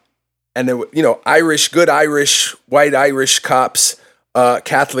there were, good Irish, white Irish cops,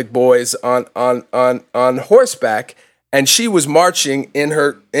 Catholic boys on horseback, and she was marching in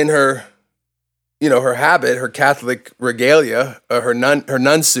her her habit, her Catholic regalia, her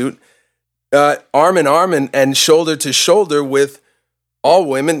nun suit, arm in arm and shoulder to shoulder with all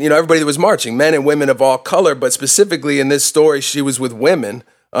women, everybody that was marching, men and women of all color, but specifically in this story, she was with women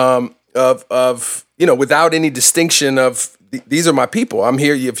without any distinction of these are my people. I'm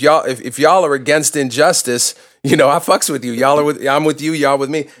here. If y'all are against injustice, I fucks with you. I'm with you. Y'all with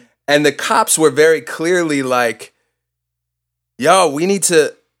me. And the cops were very clearly like, yo, we need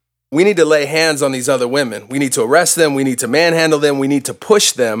to lay hands on these other women. We need to arrest them. We need to manhandle them. We need to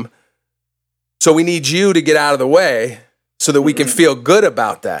push them. So we need you to get out of the way so that we can feel good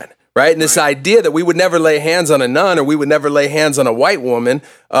about that, right? And this idea that we would never lay hands on a nun or we would never lay hands on a white woman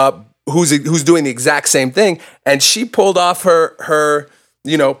who's doing the exact same thing. And she pulled off her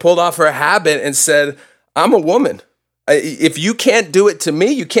habit and said, I'm a woman. If you can't do it to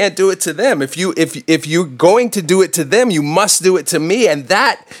me, you can't do it to them. If you're going to do it to them, you must do it to me. And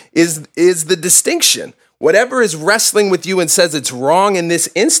that is the distinction. Whatever is wrestling with you and says it's wrong in this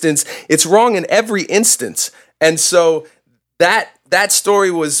instance, it's wrong in every instance. And so that story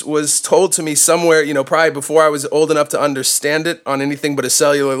was told to me somewhere, probably before I was old enough to understand it on anything but a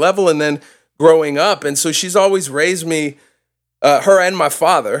cellular level, and then growing up. And so she's always raised me, her and my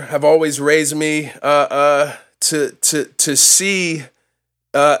father have always raised me to see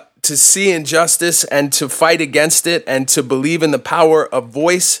injustice and to fight against it and to believe in the power of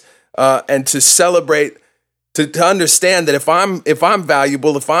voice and to celebrate. To understand that if I'm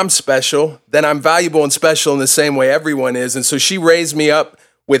valuable, if I'm special, then I'm valuable and special in the same way everyone is. And so she raised me up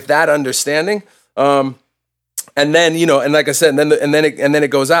with that understanding. And then, and like I said, and then it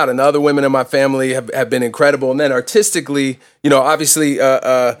goes out. And the other women in my family have been incredible. And then artistically, obviously,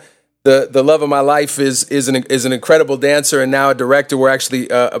 the love of my life is an incredible dancer and now a director. We're actually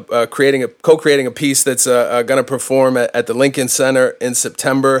co-creating a piece that's going to perform at the Lincoln Center in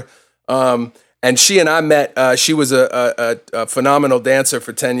September. And she and I met. She was a phenomenal dancer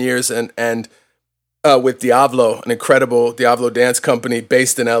for 10 years, and with Diablo, an incredible Diablo dance company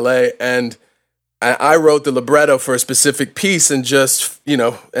based in LA. And I wrote the libretto for a specific piece, and just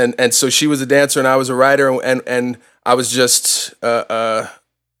and so she was a dancer and I was a writer, and I was just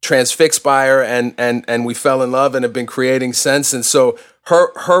transfixed by her, and we fell in love and have been creating since. And so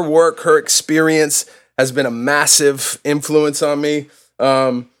her work, her experience has been a massive influence on me.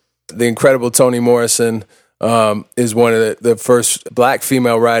 The incredible Toni Morrison is one of the first Black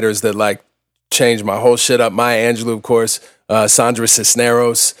female writers that changed my whole shit up. Maya Angelou, of course, Sandra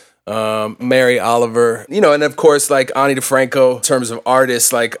Cisneros, Mary Oliver, and of course Ani DeFranco. In terms of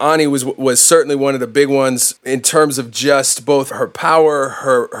artists, Ani was certainly one of the big ones in terms of just both her power,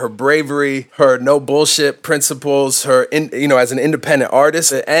 her bravery, her no bullshit principles, her as an independent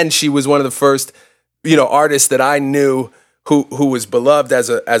artist, and she was one of the first artists that I knew who was beloved as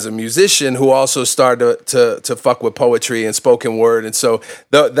a musician, who also started to fuck with poetry and spoken word. And so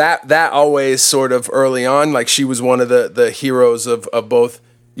that always sort of early on, she was one of the heroes of both,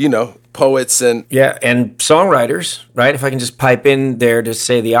 poets and songwriters, right? If I can just pipe in there to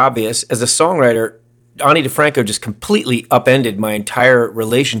say the obvious, as a songwriter, Ani DeFranco just completely upended my entire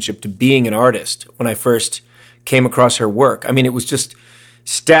relationship to being an artist when I first came across her work. I mean, it was just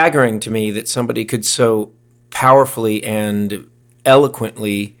staggering to me that somebody could so powerfully and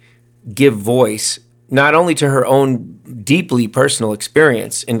eloquently give voice not only to her own deeply personal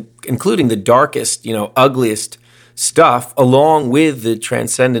experience, including the darkest, ugliest stuff, along with the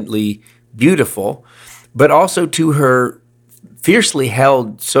transcendently beautiful, but also to her fiercely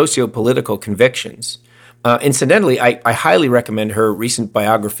held socio-political convictions. Incidentally, I highly recommend her recent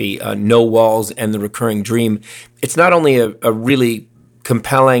biography, No Walls and the Recurring Dream. It's not only a really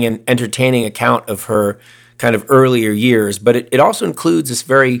compelling and entertaining account of her kind of earlier years, but it also includes this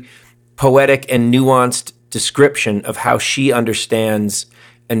very poetic and nuanced description of how she understands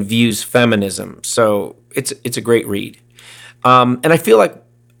and views feminism. So it's a great read. And I feel like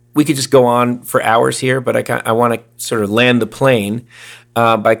we could just go on for hours here, but I want to sort of land the plane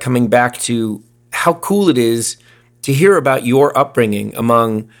by coming back to how cool it is to hear about your upbringing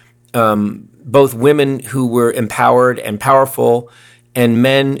among both women who were empowered and powerful and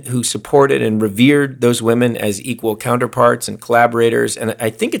men who supported and revered those women as equal counterparts and collaborators. And I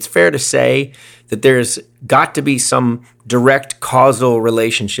think it's fair to say that there's got to be some direct causal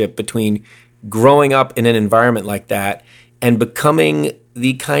relationship between growing up in an environment like that and becoming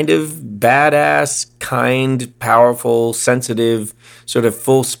the kind of badass, kind, powerful, sensitive, sort of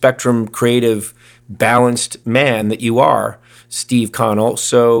full spectrum, creative, balanced man that you are, Steve Connell.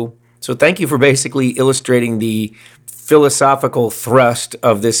 So thank you for basically illustrating the philosophical thrust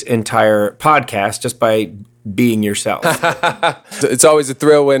of this entire podcast just by being yourself. It's always a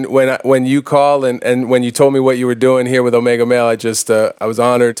thrill when you call and when you told me what you were doing here with Omega Male. I was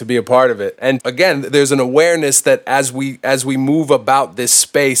honored to be a part of it. And again, there's an awareness that as we move about this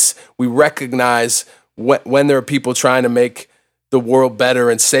space, we recognize when there are people trying to make the world better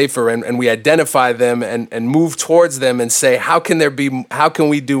and safer, and we identify them and move towards them and say, how can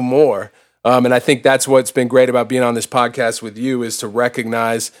we do more? And I think that's what's been great about being on this podcast with you, is to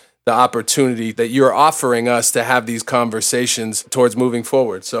recognize the opportunity that you're offering us to have these conversations towards moving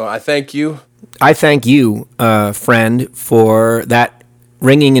forward. So I thank you. I thank you, friend, for that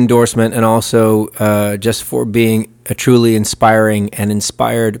ringing endorsement, and also just for being a truly inspiring and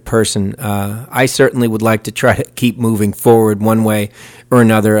inspired person. I certainly would like to try to keep moving forward one way or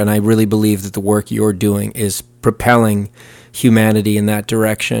another, and I really believe that the work you're doing is propelling humanity in that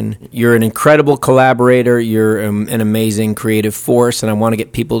direction. You're an incredible collaborator. You're an amazing creative force, and I want to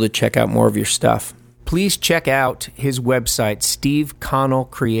get people to check out more of your stuff. Please check out his website,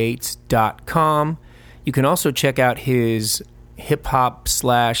 steveconnellcreates.com. You can also check out his hip-hop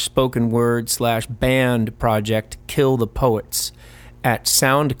 / spoken word / band project, Kill the Poets, at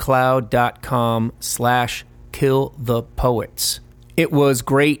soundcloud.com/killthepoets. It was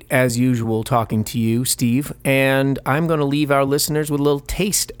great, as usual, talking to you, Steve, and I'm going to leave our listeners with a little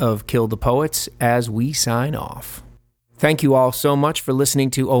taste of Kill the Poets as we sign off. Thank you all so much for listening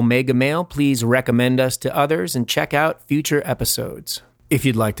to Omega Male. Please recommend us to others and check out future episodes. If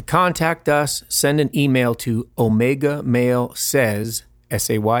you'd like to contact us, send an email to omegamalesays,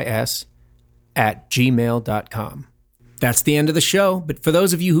 SAYS, @gmail.com. That's the end of the show, but for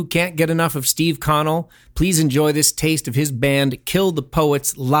those of you who can't get enough of Steve Connell, please enjoy this taste of his band Kill the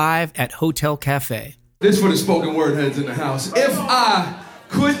Poets live at Hotel Cafe. This for the spoken word heads in the house. If I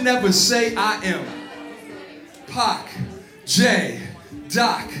could never say I am Pac, J,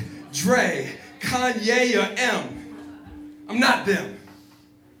 Doc, Dre, Kanye, or M, I'm not them.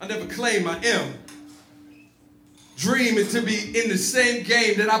 I never claim I am. Dream is to be in the same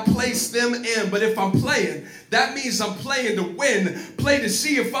game that I place them in. But if I'm playing, that means I'm playing to win. Play to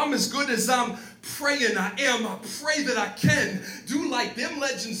see if I'm as good as I'm praying I am. I pray that I can do like them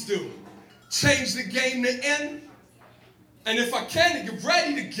legends do. Change the game to end. And if I can and get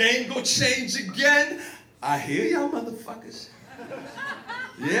ready, the game go change again. I hear y'all motherfuckers.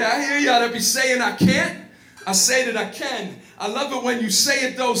 Yeah, I hear y'all that be saying I can't. I say that I can. I love it when you say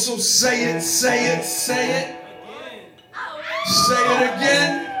it though, so say it, say it, say it. Say it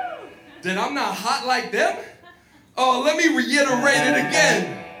again. That I'm not hot like them? Oh, let me reiterate it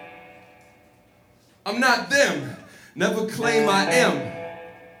again. I'm not them. Never claim I am.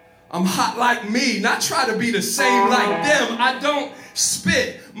 I'm hot like me, not try to be the same like them. I don't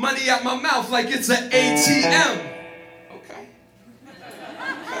spit money out my mouth like it's an ATM. Okay.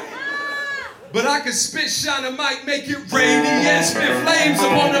 But I can spit, shine a mic, make it radiant. Spit flames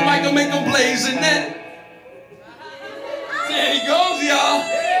up on the mic, I'll make them blaze, and then there he goes, y'all.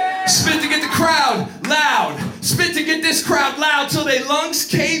 Spit to get the crowd loud. Spit to get this crowd loud till their lungs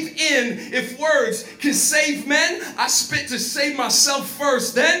cave in. If words can save men, I spit to save myself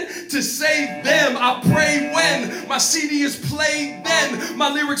first, then to save them. I pray when my CD is played, then my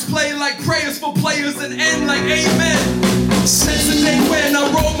lyrics play like prayers for players and end like amen. Since the day when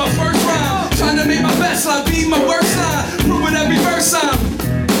I wrote my first rhyme, trying to make my best line be my worst line. Prove with every verse I'm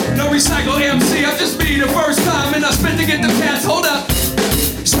no recycle MC, I just be the first time. And I spit to get the cats, hold up.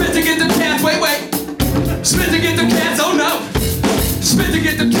 Spit to get the cats, wait. Spit to get the cats, oh no. Spit to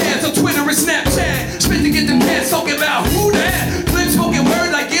get the cats on Twitter and Snapchat. Spit to get the cats talking about who that. Flip spoken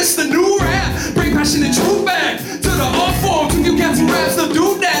word like it's the new rap. Bring passion and truth back to the art form. To you cats who raps to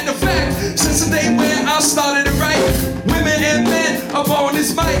do that. The fact, since the day when I started to write, women and men up on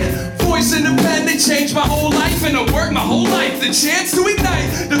this mic. Voice in the pen, they changed my whole life. And I work my whole life. The chance to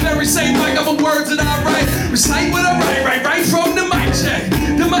ignite the very same mic of the words that I write. Recite what I write, right from the mic check.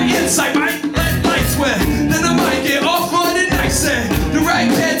 Then my insight might let lights wet. Then I might get off on the night set. The right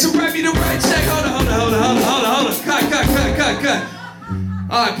cat to write me the right check. Hold on. Cut.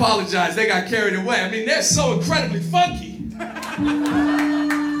 I apologize, they got carried away. I mean, they're so incredibly funky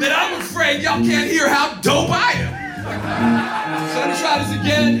that I'm afraid y'all can't hear how dope I am. So let me try this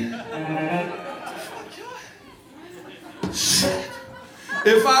again. Shit.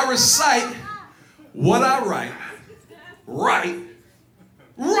 If I recite what I write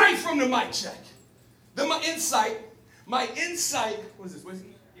from the mic check, then my insight, what is this,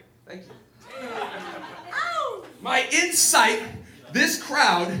 whiskey? Thank you. My insight, this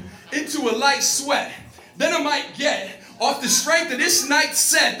crowd, into a light sweat. Then I might get, off the strength of this night's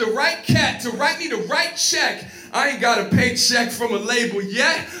set, the right cat to write me the right check. I ain't got a paycheck from a label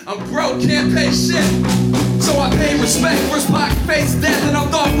yet. I'm broke, can't pay shit. So I pay respect, first pocket face death. And I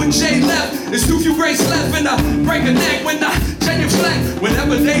thought when Jay left, there's too few grace left. And I break a neck when I genuflect.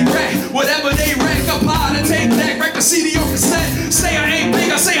 Whenever they wreck, whatever they wreck, I'm hard to take that. Wreck a CD on cassette. Say I ain't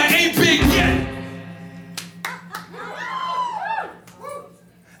big, I say I ain't big yet.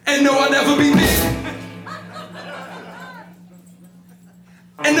 And no, I'll never be big.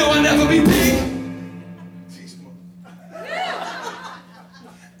 And no, I'll never be big.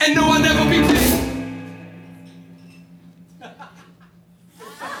 And no, I'll never be big.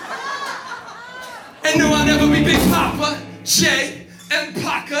 And no, I'll never be Big Papa, J, and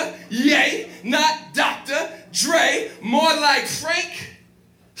Paca, yay, not Dr. Dre, more like Frank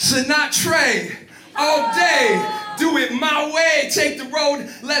Sinatra, all day. Do it my way, take the road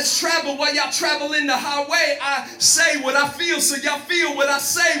less traveled while y'all traveling the highway. I say what I feel so y'all feel what I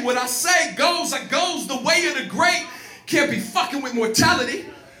say. What I say goes, I goes the way of the great. Can't be fucking with mortality.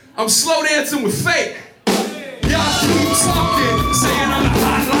 I'm slow dancing with fate. Y'all keep talking, saying I'm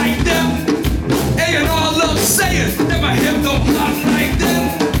hot like them. And all I'm saying that my hip don't hot like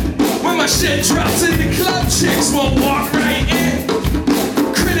them. When my shit drops in the club, chicks won't walk right in.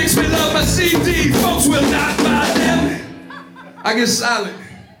 Critics may love my CD, folks will not buy them. I get silent.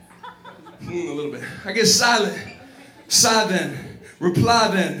 A little bit. I get silent. Sigh then. Reply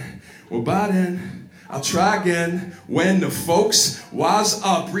then. Well, by then, I'll try again. When the folks wise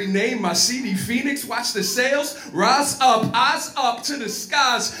up, rename my CD Phoenix, watch the sales rise up, eyes up to the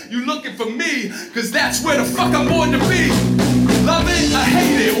skies. You looking for me, cause that's where the fuck I'm born to be. Love it, I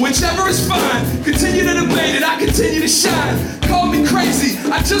hate it, whichever is fine. Continue to debate it, I continue to shine. Call me crazy,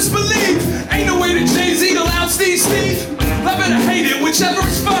 I just believe. Ain't no way that Jay-Z will outsteve Steve. Love it, I hate it, whichever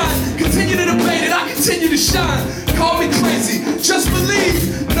is fine. Continue to debate it, I continue to shine. Call me crazy, just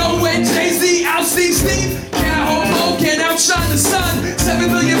believe. No way Jay-Z outsteve Steve. Can't hold, can't outshine the sun. 7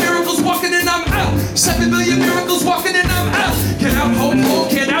 billion miracles walking and I'm out. 7 billion miracles walking and I'm out. Can't out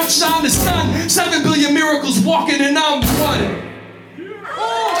hold, can't outshine the sun. 7 billion miracles walking and I'm one.